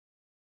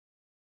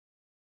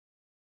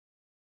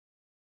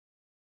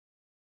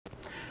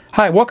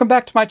Hi, welcome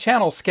back to my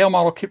channel, Scale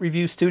Model Kit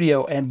Review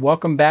Studio, and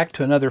welcome back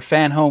to another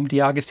FanHome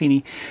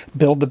DeAgostini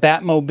Build the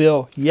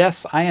Batmobile.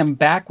 Yes, I am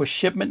back with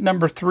shipment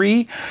number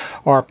 3,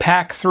 or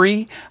pack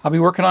 3. I'll be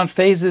working on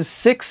phases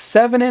 6,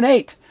 7, and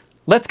 8.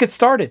 Let's get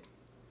started.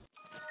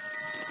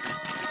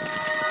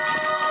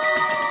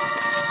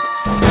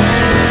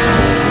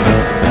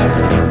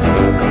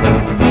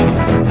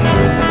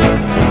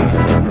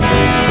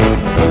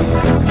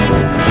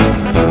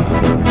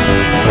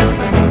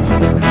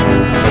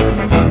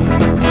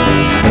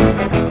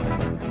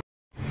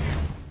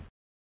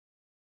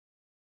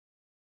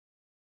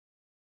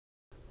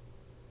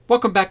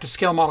 Welcome back to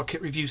Scale Model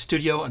Kit Review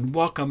Studio, and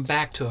welcome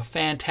back to a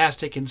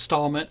fantastic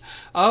installment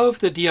of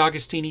the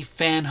DeAgostini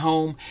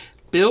FanHome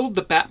Build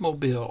the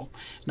Batmobile.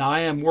 Now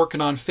I am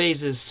working on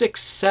phases 6,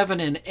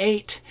 7, and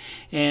 8,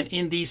 and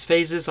in these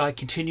phases I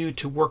continue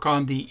to work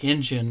on the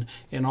engine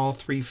in all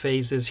 3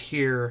 phases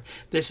here.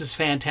 This is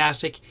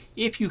fantastic.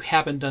 If you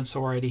haven't done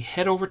so already,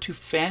 head over to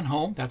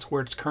FanHome, that's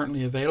where it's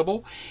currently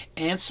available,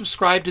 and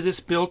subscribe to this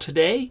build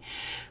today.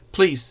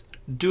 Please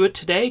do it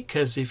today,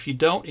 because if you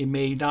don't, it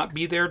may not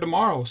be there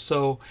tomorrow.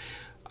 So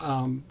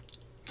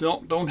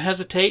don't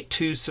hesitate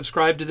to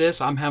subscribe to this.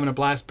 I'm having a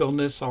blast building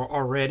this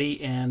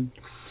already, and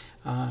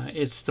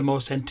it's the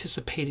most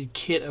anticipated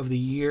kit of the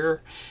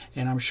year,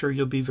 and I'm sure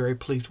you'll be very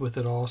pleased with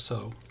it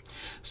also.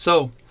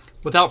 So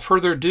without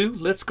further ado,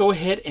 let's go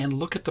ahead and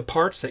look at the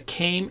parts that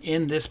came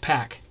in this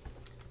pack.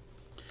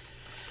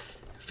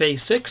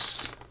 Phase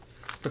 6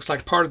 looks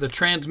like part of the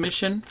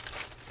transmission.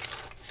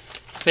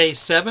 Phase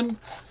 7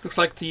 looks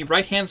like the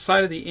right-hand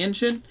side of the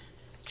engine,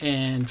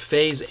 and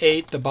Phase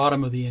 8 the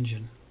bottom of the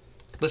engine.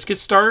 Let's get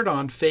started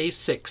on Phase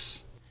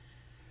 6.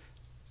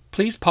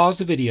 Please pause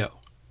the video.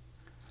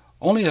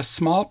 Only a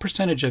small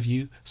percentage of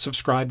you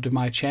subscribe to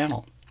my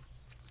channel.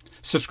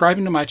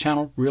 Subscribing to my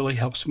channel really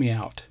helps me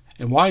out.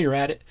 And while you're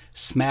at it,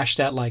 smash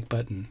that like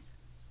button.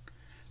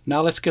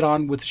 Now let's get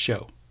on with the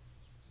show.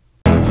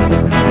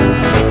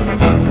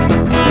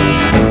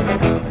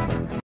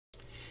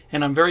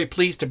 And I'm very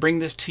pleased to bring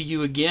this to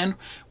you again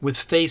with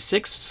Phase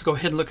 6. Let's go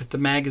ahead and look at the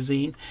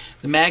magazine.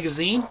 The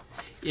magazine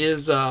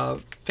is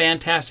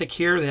fantastic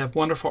here. They have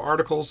wonderful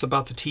articles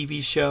about the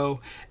TV show,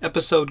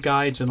 episode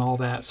guides, and all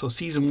that. So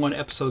Season 1,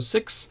 Episode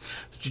 6,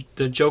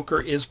 The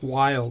Joker is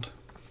Wild.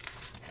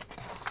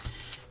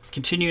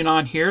 Continuing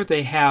on here,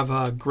 they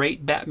have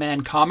great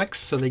Batman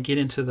comics, so they get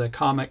into the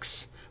comic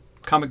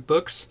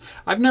books.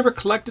 I've never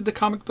collected the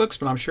comic books,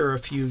 but I'm sure a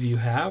few of you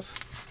have.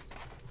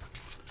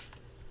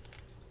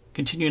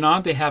 Continuing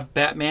on, they have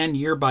Batman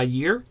year by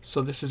year.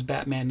 So this is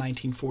Batman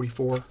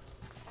 1944.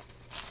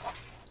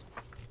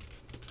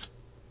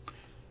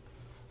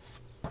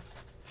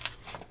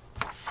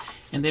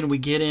 And then we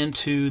get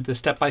into the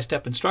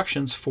step-by-step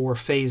instructions for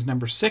phase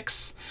number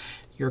 6.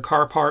 Your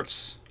car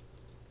parts,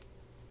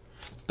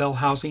 bell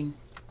housing.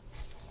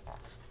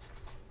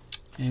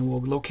 And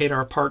we'll locate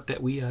our part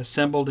that we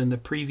assembled in the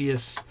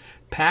previous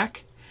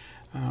pack.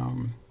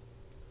 And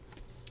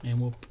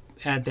we'll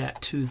add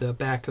that to the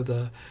back of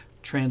the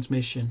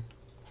transmission.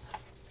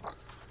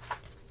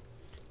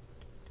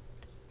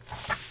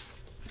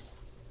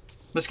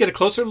 Let's get a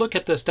closer look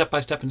at the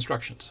step-by-step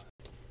instructions.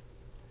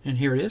 And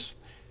here it is.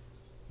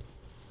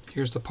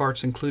 Here's the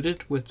parts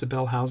included with the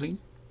bell housing.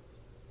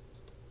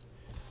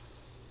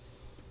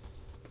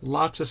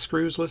 Lots of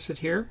screws listed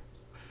here.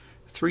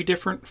 4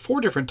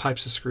 different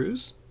types of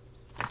screws.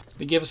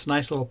 They give us a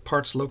nice little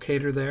parts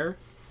locator there.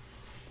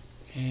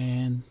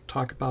 And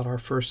talk about our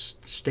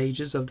first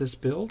stages of this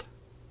build.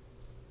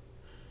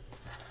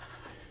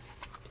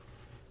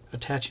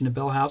 Attaching the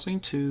bell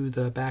housing to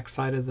the back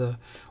side of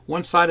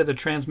one side of the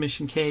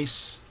transmission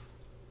case,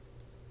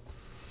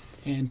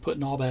 and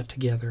putting all that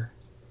together.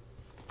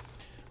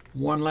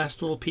 One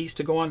last little piece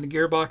to go on the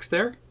gearbox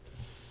there,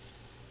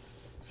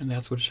 and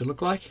that's what it should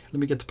look like. Let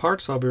me get the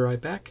parts. I'll be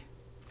right back.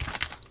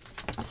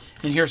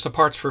 And here's the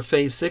parts for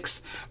Phase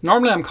 6.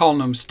 Normally I'm calling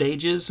them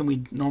stages, and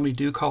we normally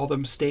do call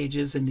them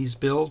stages in these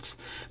builds,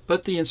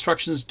 but the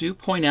instructions do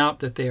point out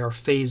that they are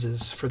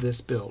phases for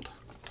this build.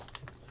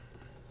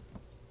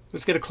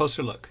 Let's get a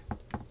closer look.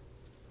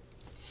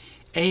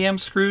 AM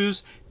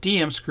screws,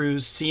 DM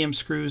screws, CM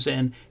screws,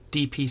 and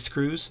DP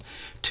screws.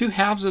 2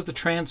 halves of the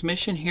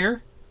transmission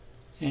here,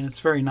 and it's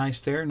very nice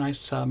there.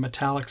 Nice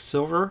metallic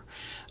silver.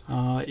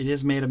 It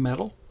is made of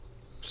metal,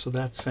 so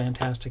that's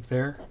fantastic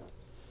there.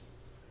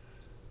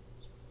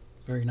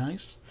 Very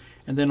nice.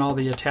 And then all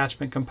the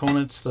attachment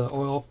components,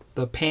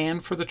 the pan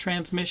for the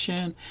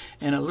transmission,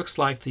 and it looks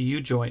like the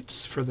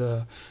U-joints for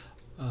the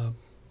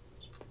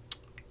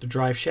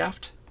drive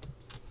shaft.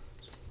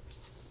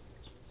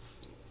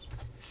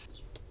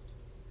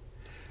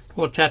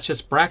 We'll attach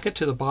this bracket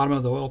to the bottom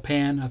of the oil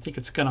pan. I think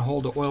it's going to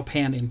hold the oil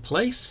pan in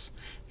place.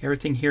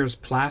 Everything here is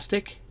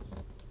plastic.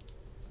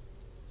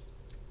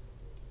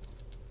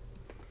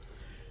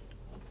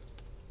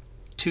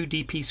 Two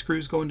DP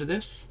screws go into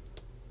this.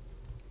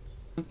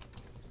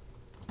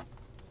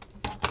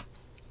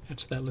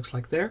 That's what that looks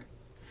like there.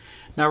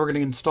 Now we're going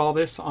to install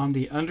this on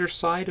the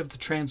underside of the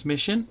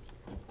transmission.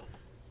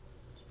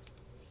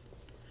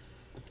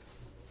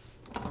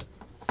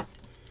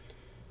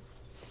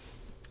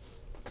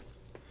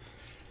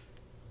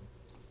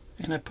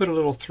 And I put a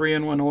little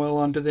 3-in-1 oil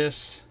onto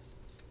this.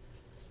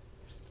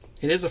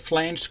 It is a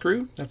flange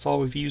screw. That's all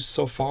we've used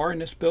so far in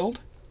this build.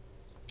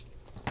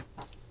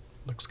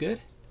 Looks good.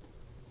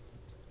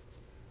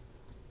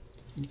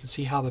 You can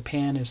see how the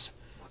pan is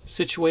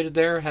situated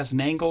there. It has an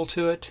angle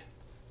to it.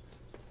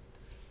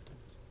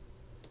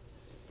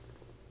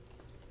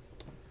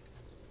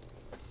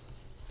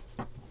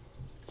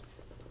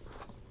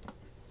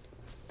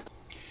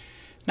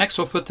 Next,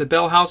 we'll put the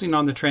bell housing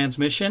on the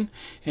transmission,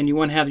 and you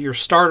want to have your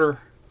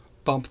starter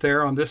bump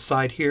there on this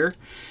side here,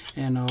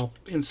 and I'll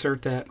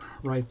insert that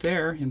right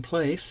there in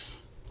place.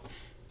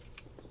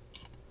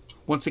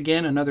 Once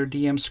again, another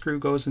DM screw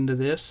goes into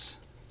this.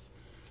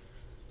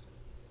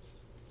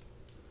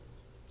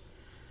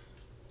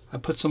 I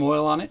put some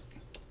oil on it,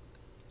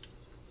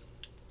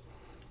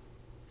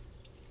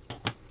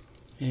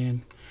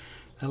 and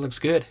that looks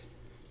good.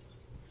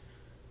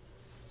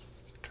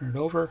 Turn it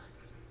over.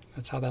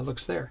 That's how that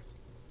looks there.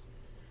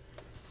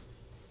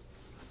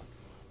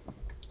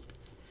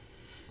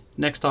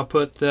 Next, I'll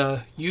put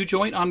the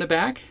U-joint on the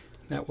back.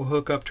 That will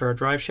hook up to our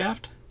drive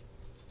shaft.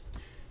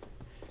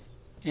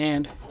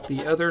 And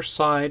the other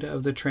side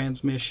of the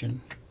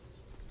transmission.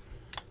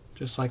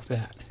 Just like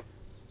that.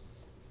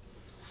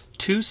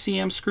 2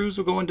 CM screws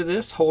will go into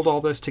this, hold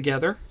all this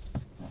together.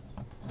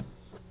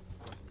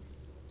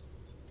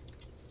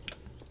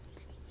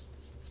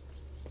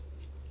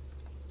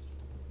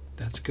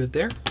 That's good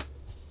there.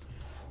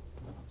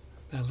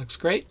 That looks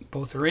great.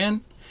 Both are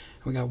in.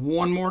 We got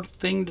one more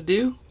thing to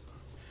do.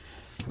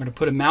 We're going to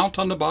put a mount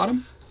on the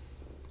bottom.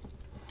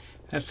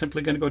 That's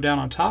simply going to go down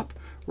on top.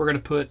 We're going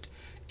to put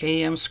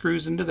AM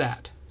screws into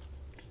that.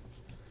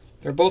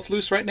 They're both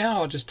loose right now.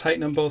 I'll just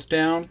tighten them both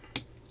down.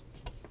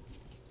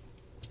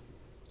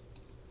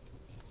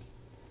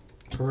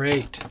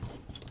 Great.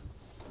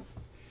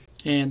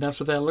 And that's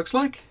what that looks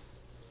like.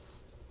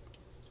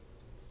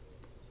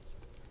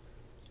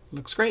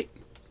 Looks great.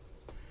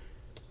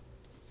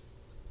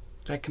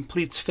 That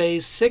completes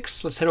phase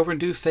 6. Let's head over and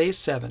do phase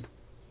 7.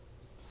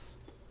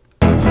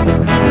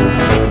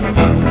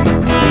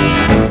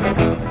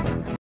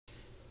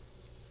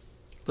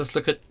 Let's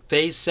look at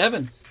phase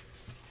 7.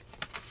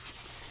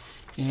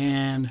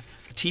 And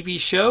a TV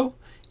show,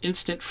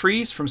 Instant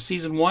Freeze from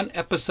season 1,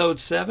 episode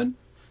 7.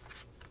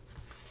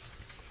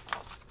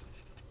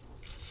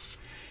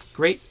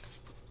 Great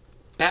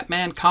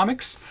Batman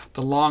comics,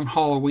 The Long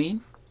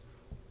Halloween.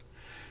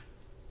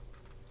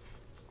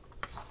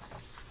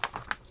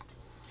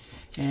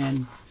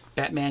 And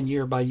Batman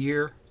Year by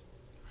Year,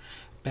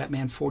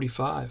 Batman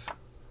 45.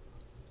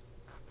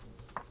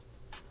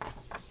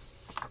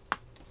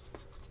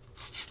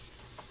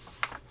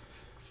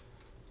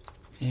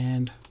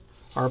 And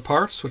our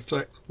parts, which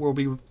we'll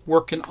be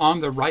working on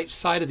the right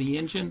side of the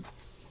engine.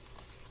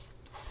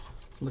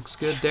 Looks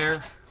good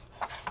there.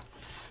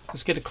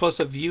 Let's get a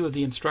close-up view of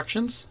the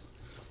instructions.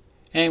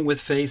 And with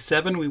phase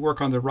 7, we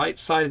work on the right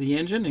side of the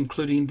engine,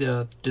 including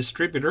the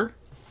distributor.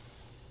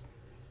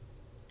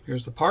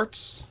 Here's the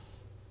parts.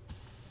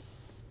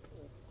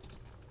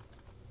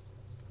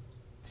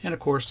 And of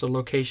course, the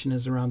location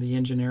is around the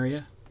engine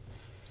area.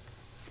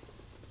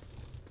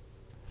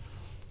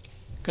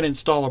 Going to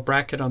install a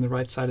bracket on the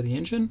right side of the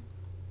engine.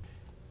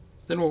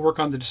 Then we'll work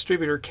on the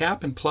distributor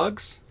cap and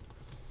plugs.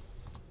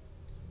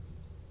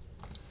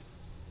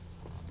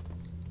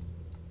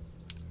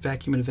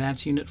 Vacuum and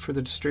advance unit for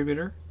the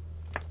distributor.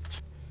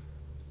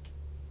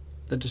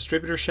 The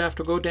distributor shaft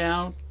will go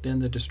down, then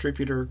the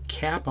distributor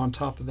cap on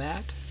top of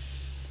that.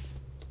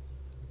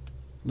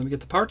 Let me get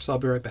the parts, I'll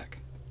be right back.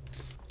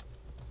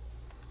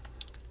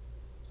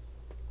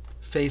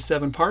 Phase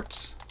 7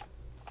 parts.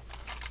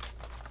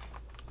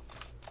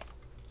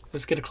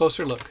 Let's get a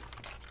closer look.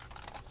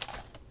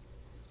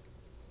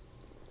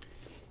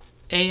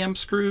 AM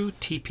screw,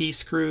 TP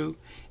screw,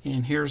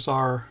 and here's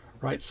our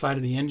right side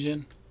of the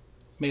engine,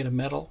 made of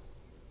metal.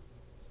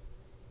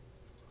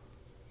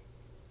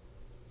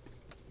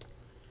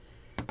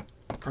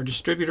 Our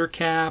distributor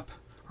cap,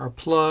 our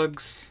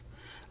plugs.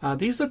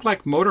 These look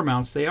like motor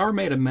mounts. They are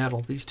made of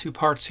metal, these two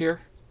parts here.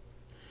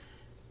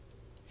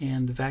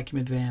 And the vacuum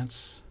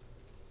advance.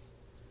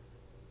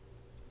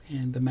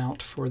 And the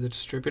mount for the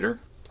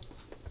distributor.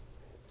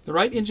 The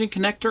right engine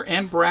connector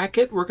and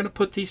bracket, we're going to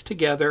put these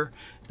together.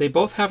 They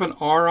both have an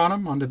R on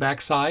them on the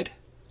back side.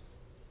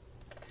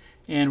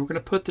 And we're going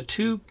to put the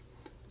two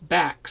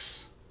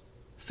backs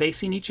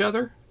facing each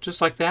other, just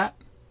like that.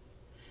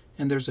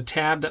 And there's a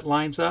tab that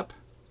lines up.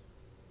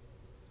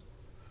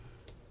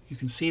 You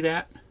can see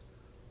that.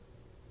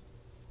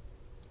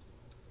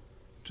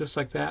 Just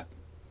like that.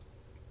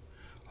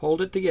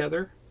 Hold it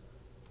together.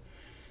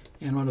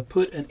 And I'm going to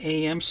put an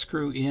AM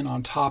screw in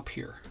on top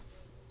here.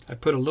 I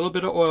put a little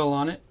bit of oil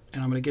on it,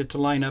 and I'm going to get it to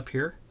line up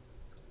here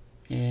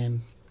and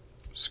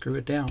screw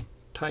it down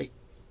tight.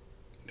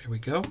 There we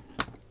go.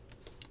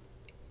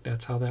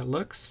 That's how that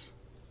looks.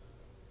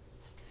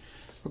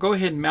 We'll go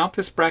ahead and mount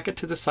this bracket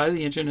to the side of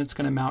the engine. It's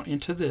going to mount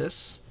into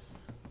this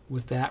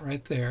with that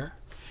right there.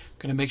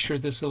 Going to make sure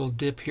this little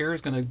dip here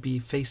is going to be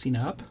facing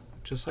up,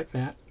 just like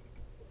that.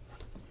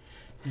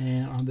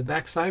 And on the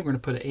back side, we're going to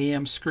put an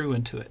AM screw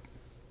into it.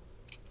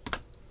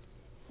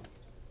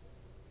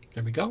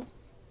 There we go.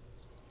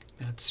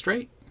 That's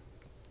straight.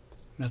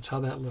 That's how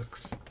that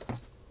looks.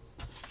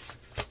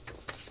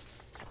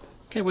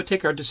 Okay, we'll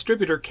take our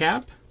distributor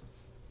cap.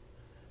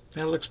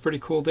 That looks pretty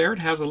cool there. It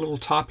has a little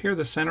top here,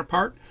 the center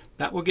part.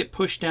 That will get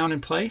pushed down in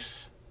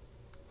place.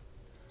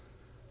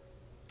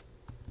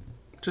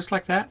 Just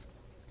like that.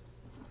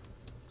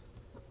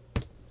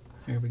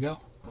 There we go.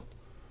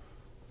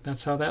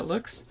 That's how that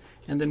looks.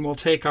 And then we'll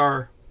take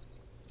the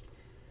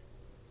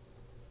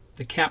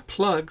cap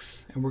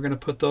plugs and we're going to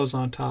put those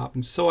on top.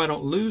 And so I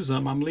don't lose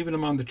them, I'm leaving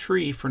them on the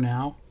tree for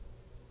now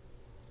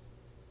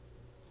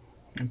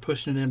and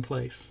pushing it in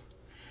place.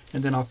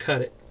 And then I'll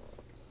cut it.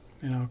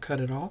 And I'll cut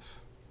it off.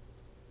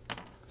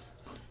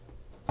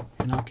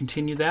 And I'll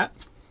continue that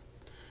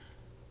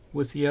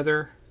with the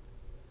other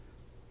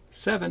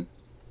 7.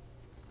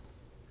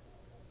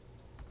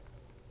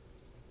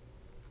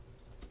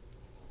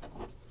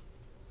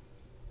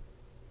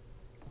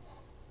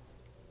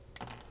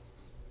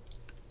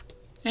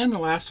 And the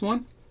last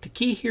one. The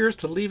key here is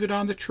to leave it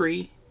on the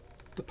tree,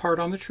 the part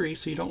on the tree,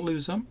 so you don't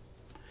lose them,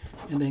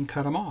 and then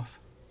cut them off.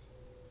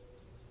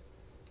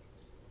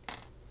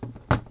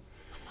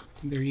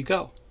 And there you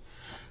go.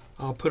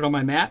 I'll put it on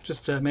my mat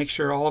just to make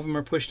sure all of them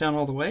are pushed down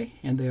all the way,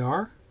 and they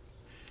are.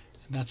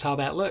 And that's how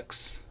that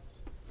looks.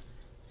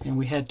 And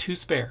we had 2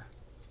 spare.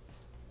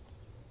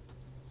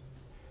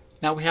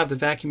 Now we have the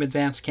vacuum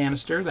advanced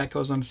canister that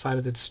goes on the side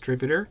of the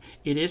distributor.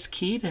 It is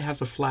keyed, it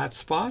has a flat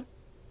spot,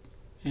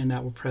 and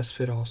that will press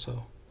fit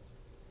also.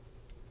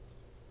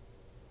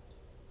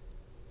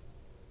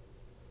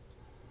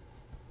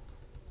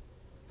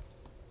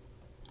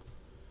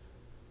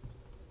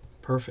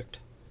 Perfect.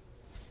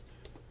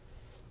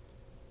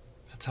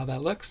 That's how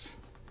that looks.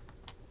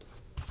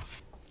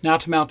 Now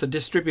to mount the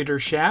distributor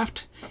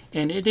shaft,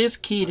 and it is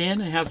keyed in.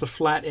 It has a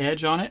flat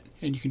edge on it,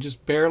 and you can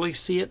just barely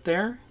see it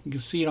there. You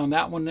can see it on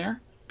that one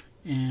there,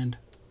 and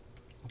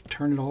I'll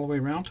turn it all the way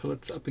around till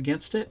it's up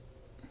against it.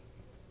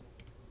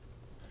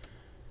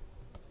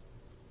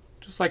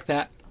 Just like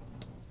that.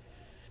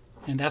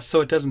 And that's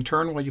so it doesn't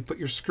turn while you put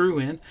your screw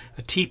in.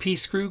 A TP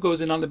screw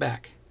goes in on the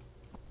back.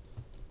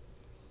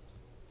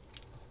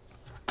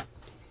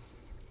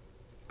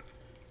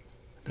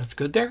 That's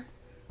good there.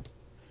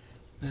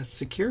 That's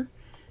secure.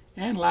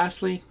 And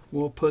lastly,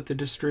 we'll put the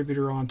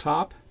distributor on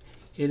top.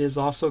 It is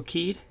also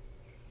keyed.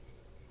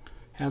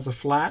 Has a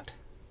flat.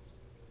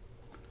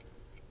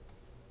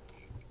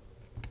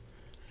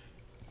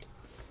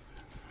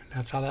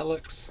 That's how that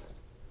looks.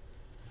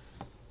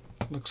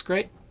 Looks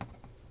great.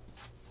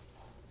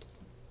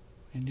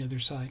 And the other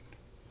side.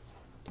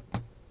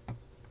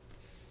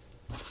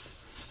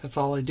 That's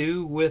all I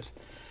do with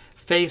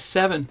phase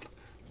 7.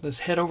 Let's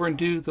head over and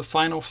do the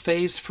final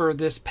phase for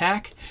this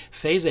pack,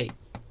 phase 8.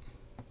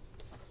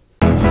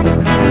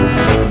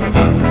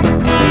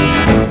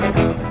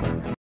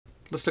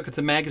 Let's look at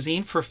the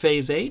magazine for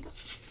phase 8.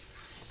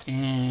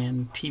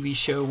 And TV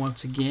show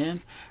once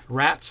again,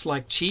 Rats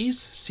Like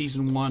Cheese,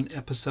 season 1,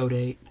 episode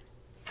 8.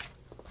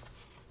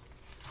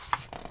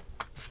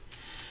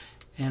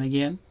 And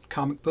again,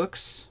 comic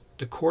books,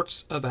 The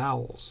Courts of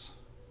Owls.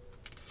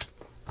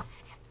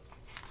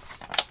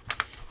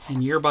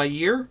 And year by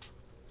year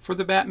for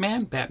the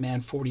Batman, Batman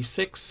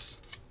 46.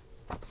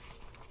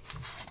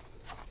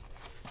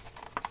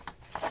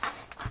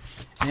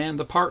 And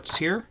the parts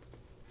here.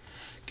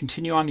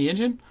 Continue on the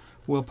engine.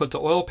 We'll put the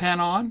oil pan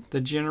on,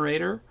 the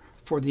generator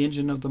for the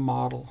engine of the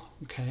model.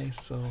 Okay,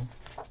 so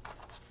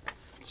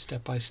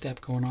step by step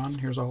going on.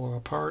 Here's all our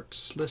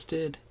parts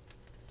listed.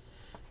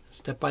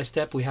 Step by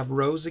step, we have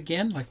rows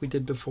again, like we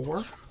did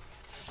before.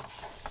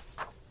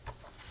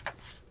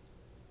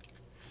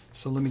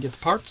 So let me get the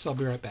parts. I'll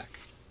be right back.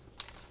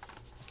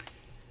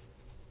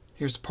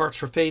 Here's the parts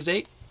for phase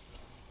 8.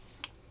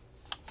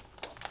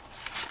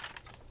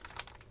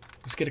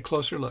 Let's get a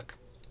closer look.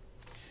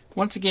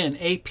 Once again,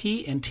 AP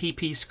and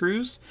TP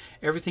screws.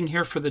 Everything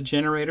here for the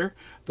generator.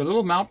 The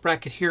little mount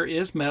bracket here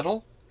is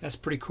metal. That's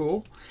pretty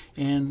cool.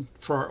 And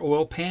for our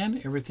oil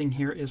pan, everything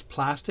here is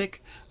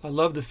plastic. I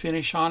love the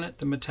finish on it,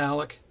 the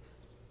metallic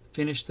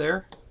finish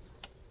there.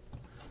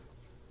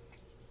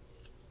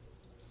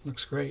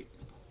 Looks great.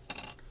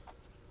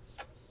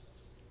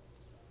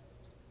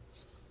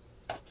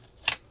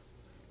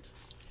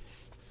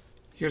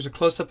 Here's a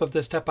close-up of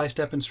the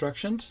step-by-step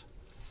instructions.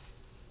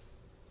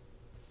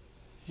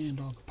 And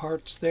all the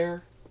parts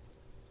there.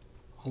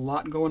 A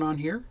lot going on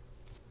here.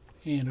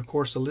 And of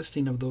course a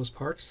listing of those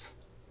parts.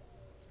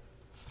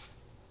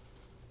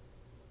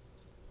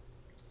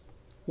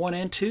 1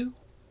 and 2.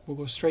 We'll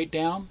go straight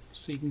down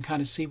so you can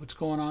kind of see what's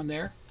going on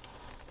there.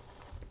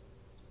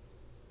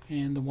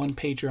 And the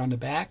 1-pager on the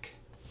back.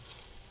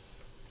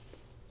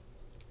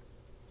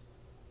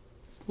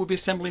 We'll be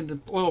assembling the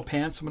oil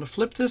pan, so I'm going to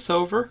flip this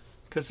over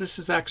because this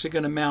is actually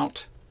going to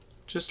mount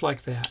just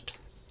like that.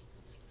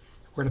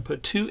 We're going to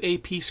put 2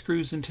 AP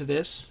screws into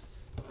this.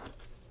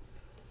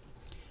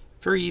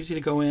 Very easy to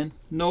go in.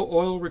 No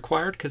oil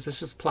required because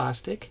this is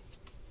plastic.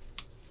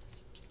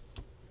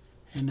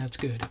 And that's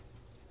good.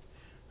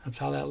 That's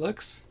how that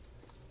looks.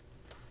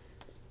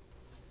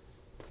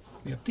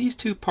 We have these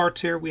two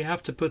parts here. We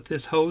have to put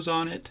this hose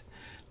on it.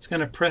 It's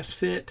going to press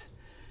fit.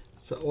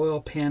 It's an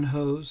oil pan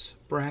hose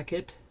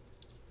bracket.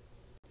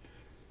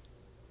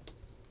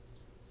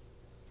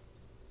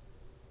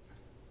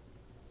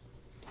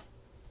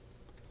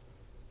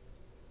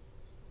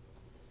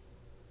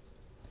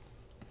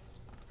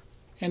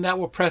 And that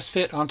will press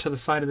fit onto the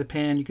side of the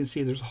pan. You can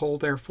see there's a hole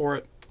there for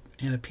it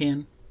and a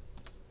pin.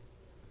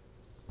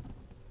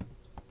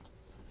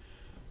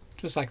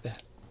 Just like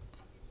that.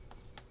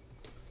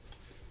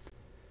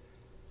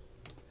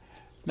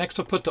 Next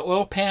we'll put the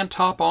oil pan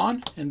top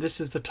on, and this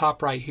is the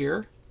top right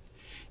here.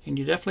 And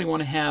you definitely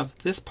want to have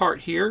this part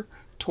here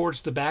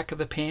towards the back of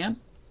the pan.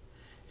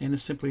 And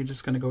it's simply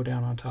just going to go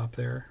down on top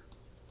there.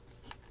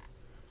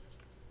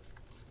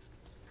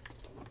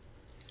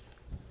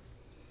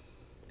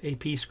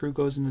 AP screw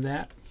goes into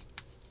that.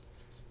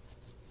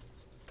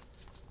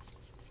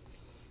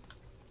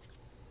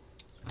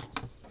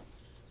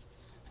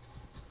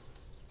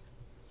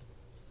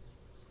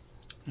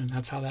 And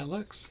that's how that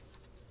looks.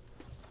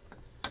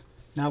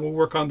 Now we'll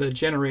work on the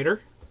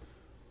generator.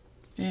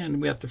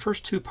 And we have the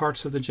first two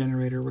parts of the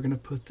generator. We're going to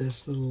put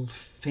this little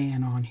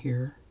fan on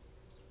here.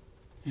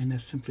 And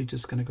that's simply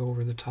just going to go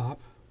over the top.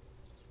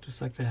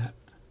 Just like that.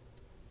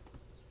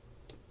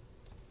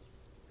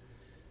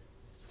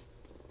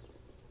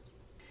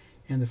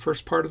 And the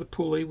first part of the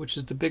pulley, which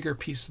is the bigger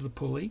piece of the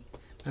pulley,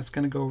 that's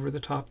going to go over the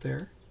top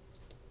there.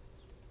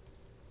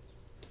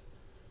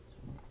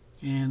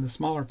 And the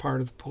smaller part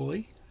of the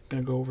pulley is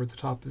going to go over the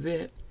top of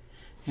it.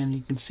 And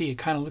you can see it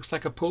kind of looks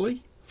like a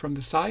pulley from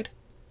the side.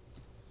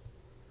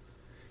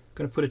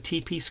 Going to put a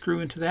TP screw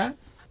into that.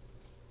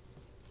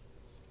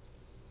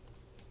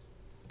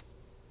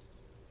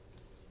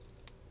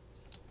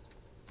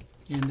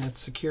 And that's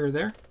secure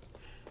there.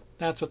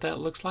 That's what that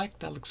looks like.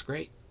 That looks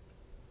great.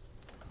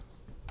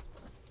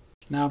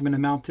 Now I'm going to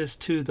mount this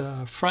to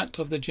the front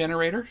of the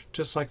generator,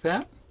 just like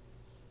that.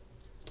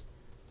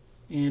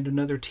 And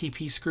another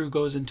TP screw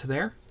goes into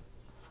there.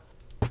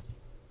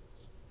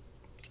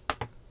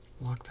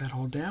 Lock that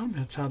all down.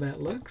 That's how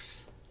that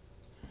looks.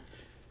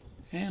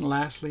 And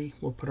lastly,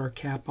 we'll put our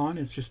cap on.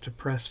 It's just a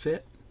press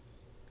fit.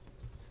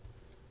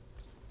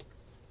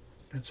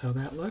 That's how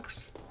that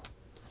looks.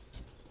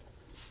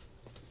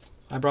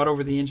 I brought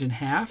over the engine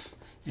half,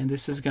 and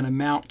this is going to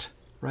mount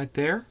right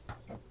there.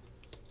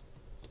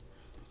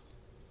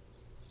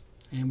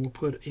 And we'll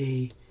put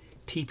a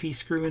TP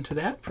screw into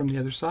that from the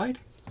other side.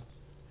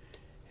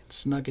 And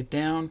snug it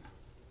down.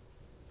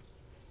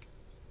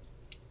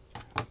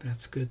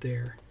 That's good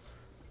there.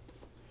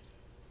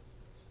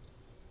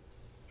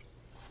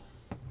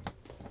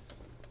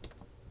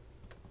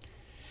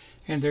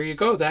 And there you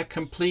go. That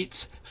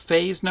completes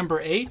phase number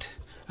 8.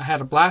 I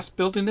had a blast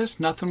building this.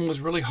 Nothing was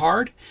really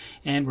hard.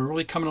 And we're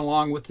really coming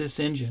along with this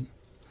engine.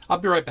 I'll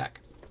be right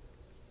back.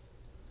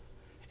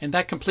 And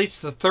that completes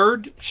the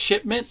third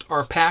shipment,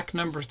 or pack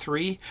number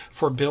 3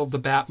 for Build the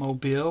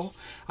Batmobile.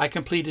 I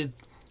completed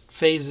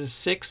phases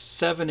 6,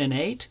 7, and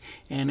 8.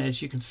 And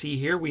as you can see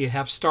here, we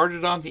have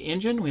started on the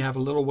engine. We have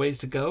a little ways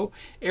to go.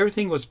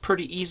 Everything was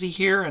pretty easy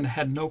here and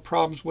had no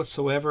problems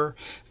whatsoever.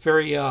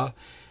 Very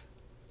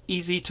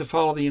easy to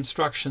follow the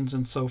instructions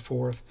and so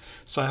forth.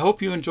 So I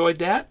hope you enjoyed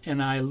that,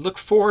 and I look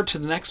forward to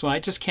the next one. I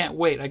just can't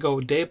wait. I go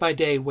day by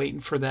day waiting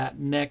for that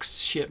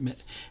next shipment,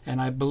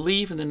 and I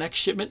believe in the next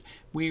shipment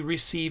we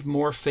receive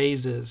more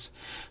phases.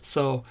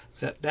 So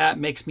that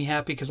makes me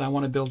happy, because I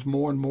want to build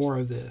more and more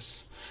of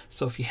this.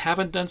 So if you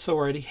haven't done so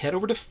already, head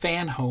over to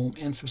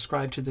FanHome and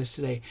subscribe to this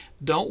today.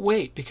 Don't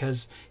wait,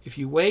 because if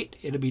you wait,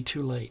 it'll be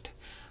too late.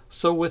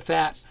 So with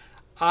that,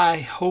 I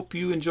hope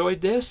you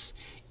enjoyed this.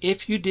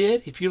 If you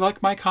did, if you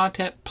like my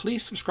content,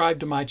 please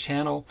subscribe to my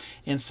channel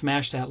and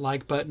smash that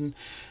like button.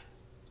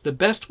 The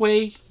best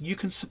way you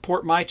can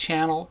support my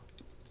channel,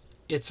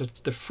 it's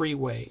the free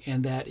way,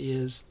 and that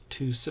is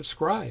to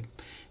subscribe.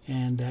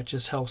 And that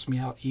just helps me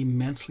out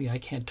immensely. I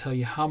can't tell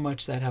you how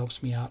much that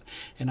helps me out.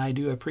 And I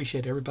do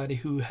appreciate everybody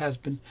who has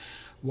been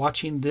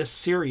watching this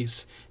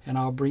series. And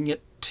I'll bring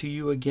it to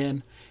you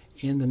again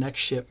in the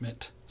next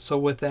shipment. So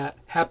with that,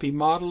 happy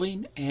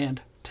modeling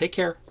and take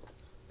care.